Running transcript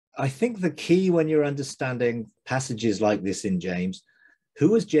I think the key when you're understanding passages like this in James, who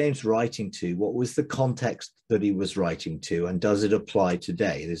was James writing to? What was the context that he was writing to? And does it apply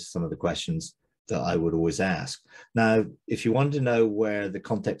today? These are some of the questions that I would always ask. Now, if you want to know where the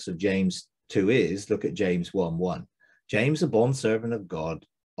context of James 2 is, look at James 1:1. James, a bondservant of God,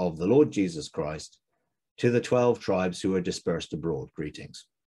 of the Lord Jesus Christ, to the 12 tribes who are dispersed abroad, greetings.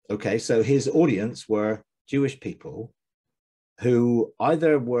 Okay, so his audience were Jewish people who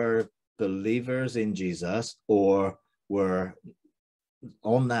either were believers in Jesus or were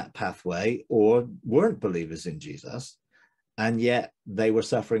on that pathway or weren't believers in Jesus, and yet they were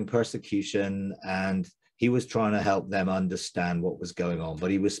suffering persecution, and he was trying to help them understand what was going on.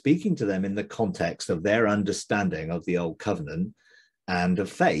 But he was speaking to them in the context of their understanding of the old covenant and of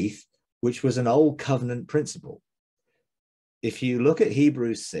faith, which was an old covenant principle. If you look at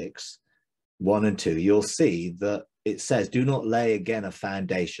Hebrews 6:1 and 2, you'll see that it says, do not lay again a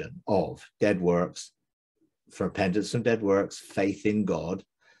foundation of dead works, for repentance from dead works, faith in God.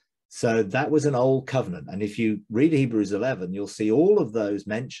 So that was an old covenant. And if you read Hebrews 11, you'll see all of those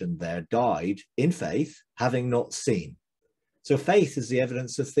mentioned there died in faith, having not seen. So faith is the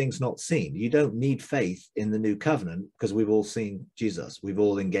evidence of things not seen. You don't need faith in the new covenant because we've all seen Jesus. We've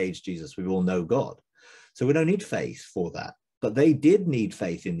all engaged Jesus. We all know God. So we don't need faith for that. But they did need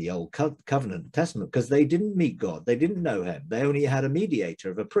faith in the old covenant testament because they didn't meet God. They didn't know him. They only had a mediator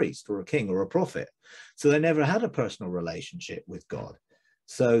of a priest or a king or a prophet. So they never had a personal relationship with God.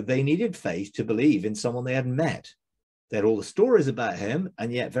 So they needed faith to believe in someone they hadn't met. They had all the stories about him,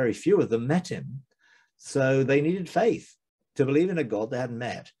 and yet very few of them met him. So they needed faith to believe in a God they hadn't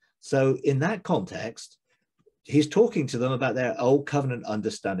met. So in that context, he's talking to them about their old covenant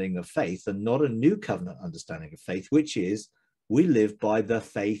understanding of faith and not a new covenant understanding of faith, which is we live by the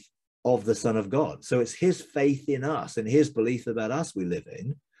faith of the Son of God. So it's his faith in us and his belief about us we live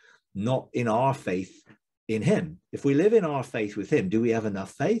in, not in our faith in him. If we live in our faith with him, do we have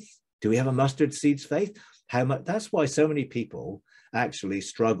enough faith? Do we have a mustard seed's faith? How much? That's why so many people actually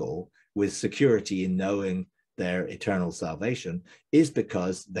struggle with security in knowing their eternal salvation, is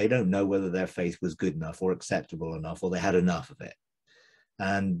because they don't know whether their faith was good enough or acceptable enough, or they had enough of it.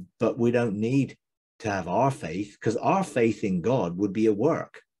 But we don't need to have our faith, because our faith in God would be a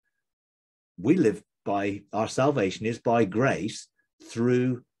work. We live by, our salvation is by grace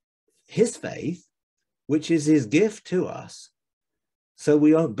through his faith, which is his gift to us. So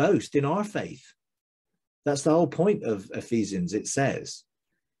we won't boast in our faith. That's the whole point of Ephesians. It says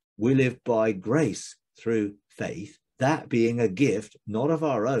we live by grace through faith, that being a gift, not of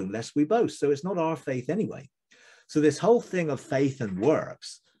our own, lest we boast. So it's not our faith anyway. So this whole thing of faith and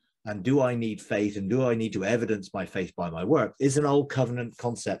works, and do I need faith and do I need to evidence my faith by my work, is an old covenant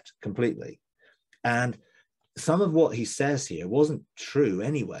concept completely. And some of what he says here wasn't true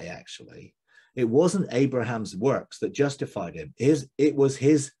anyway, actually. It wasn't Abraham's works that justified him. It was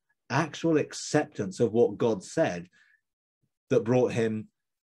his actual acceptance of what God said that brought him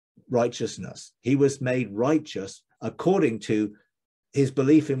righteousness. He was made righteous according to his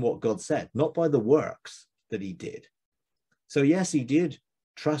belief in what God said, not by the works that he did. So yes, he did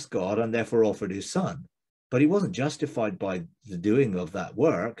trust God and therefore offered his son, but he wasn't justified by the doing of that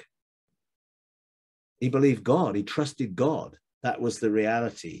work. He believed God. He trusted God. That was the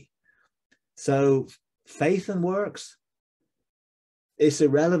reality. So faith and works is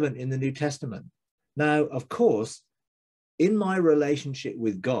irrelevant in the New Testament. Now, of course, in my relationship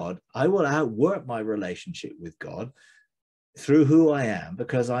with God, I will outwork my relationship with God through who I am,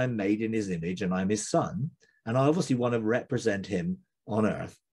 because I'm made in his image and I'm his son. And I obviously want to represent him on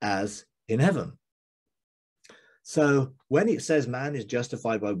earth as in heaven. So when it says man is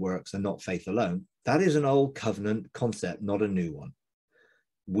justified by works and not faith alone, that is an old covenant concept, not a new one.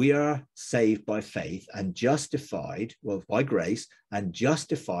 We are saved by faith and justified, well, by grace, and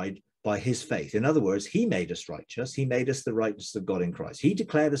justified by his faith. In other words, he made us righteous. He made us the righteousness of God in Christ. He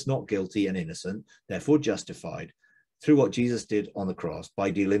declared us not guilty and innocent, therefore justified through what Jesus did on the cross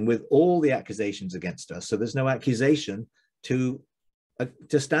by dealing with all the accusations against us. So there's no accusation to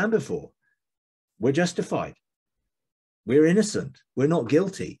stand before. We're justified. We're innocent. We're not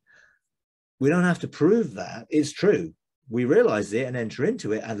guilty. We don't have to prove that. It's true. We realize it and enter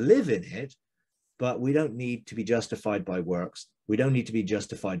into it and live in it, but we don't need to be justified by works. We don't need to be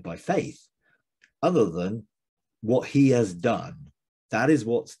justified by faith, other than what he has done. That is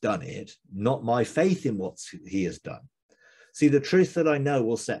what's done it, not my faith in what he has done. See, the truth that I know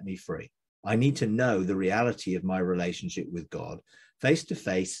will set me free. I need to know the reality of my relationship with God, face to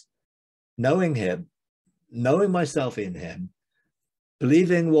face, knowing him, knowing myself in him,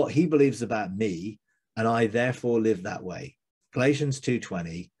 believing what he believes about me, and I therefore live that way. Galatians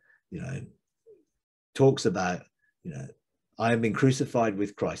 2:20, talks about, I have been crucified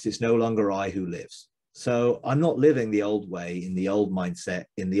with Christ. It's no longer I who lives. So I'm not living the old way, in the old mindset,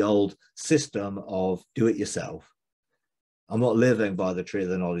 in the old system of do it yourself. I'm not living by the tree of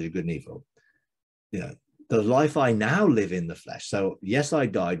the knowledge of good and evil. The life I now live in the flesh. So yes, I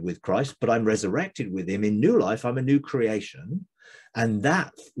died with Christ, but I'm resurrected with him in new life. I'm a new creation. And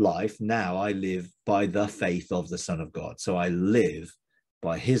that life now I live by the faith of the Son of God. So I live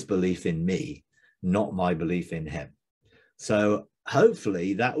by his belief in me, not my belief in him. So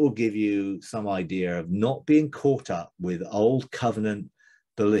hopefully that will give you some idea of not being caught up with old covenant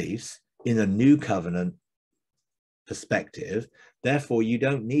beliefs in a new covenant perspective. Therefore, you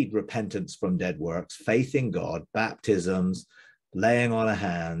don't need repentance from dead works, faith in God, baptisms, laying on of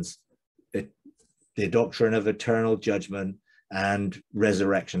hands, the doctrine of eternal judgment and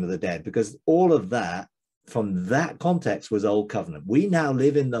resurrection of the dead, because all of that from that context was old covenant. We now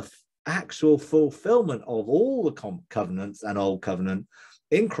live in the actual fulfillment of all the covenants and old covenant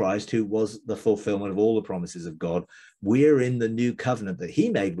in Christ, who was the fulfillment of all the promises of God. We're in the new covenant that he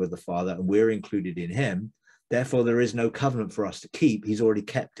made with the Father, and we're included in him. Therefore, there is no covenant for us to keep. He's already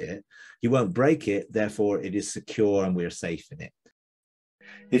kept it. He won't break it. Therefore, it is secure and we're safe in it.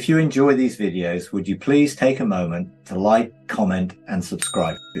 If you enjoy these videos, would you please take a moment to like, comment, and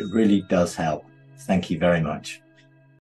subscribe? It really does help. Thank you very much.